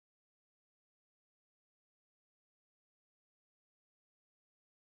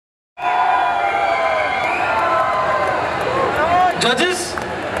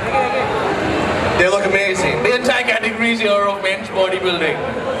They look amazing. The entire categories here of men's bodybuilding.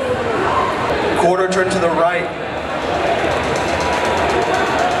 Quarter turn to the right.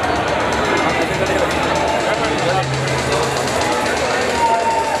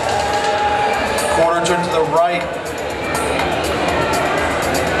 Quarter turn to the right.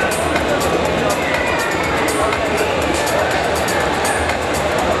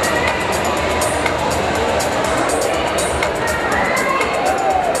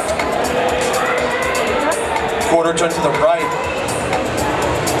 Quarter turn to the right.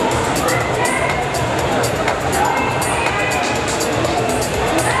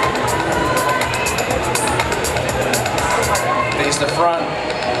 Face the front.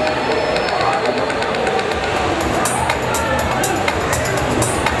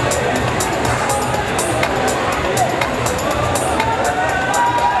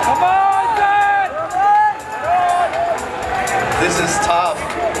 Come on, Dad! This is tough.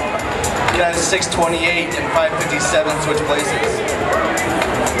 Guys, 628 and 557 switch places.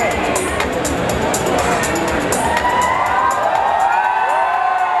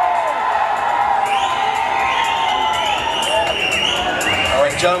 All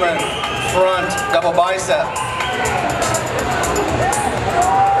right, gentlemen, front double bicep.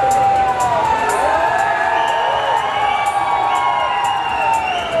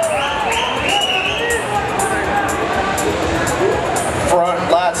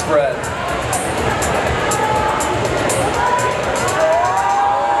 Front lat spread.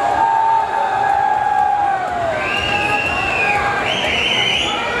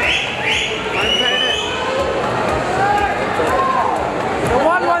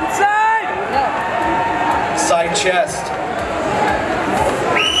 Side chest.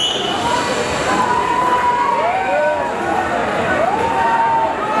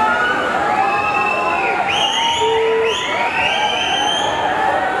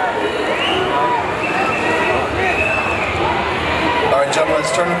 All right, gentlemen,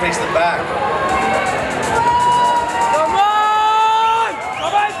 let's turn and face the back. Come on!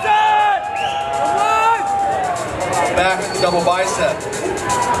 Come on, Dad! Come on! Back double bicep.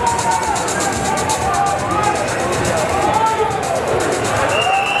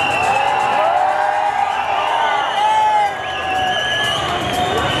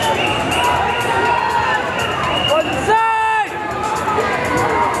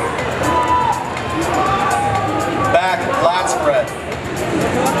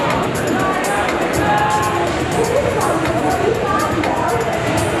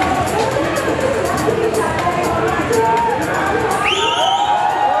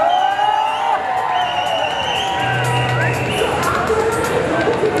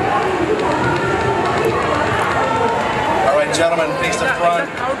 Gentlemen, face the front.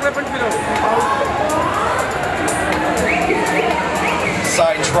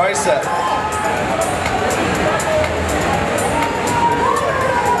 Side tricep.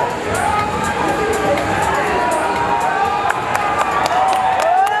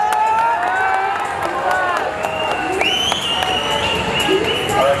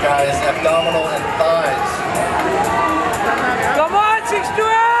 All right, guys, abdominal and thighs. Come on, 6 to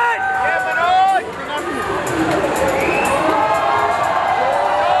 8!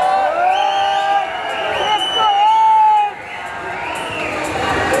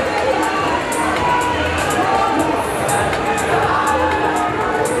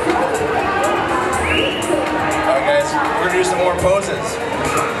 Do some more poses.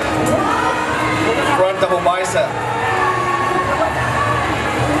 Front double bicep.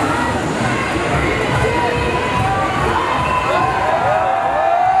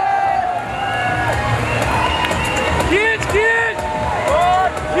 Kids! Kids!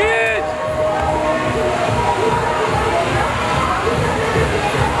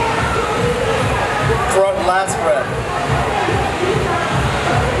 Front lat spread.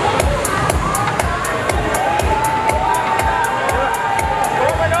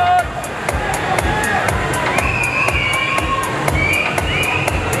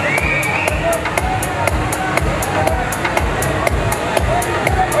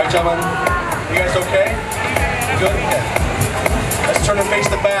 Gentlemen, you guys okay? Good? Okay. Let's turn and face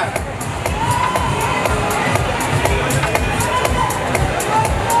the back.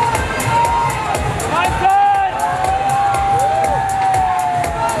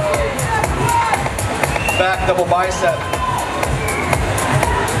 Back double bicep.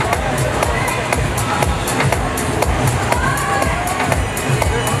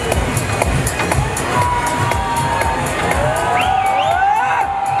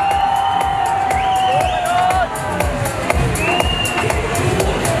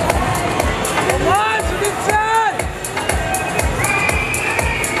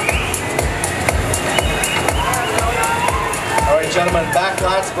 gentlemen, back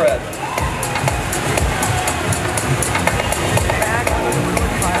lat spread.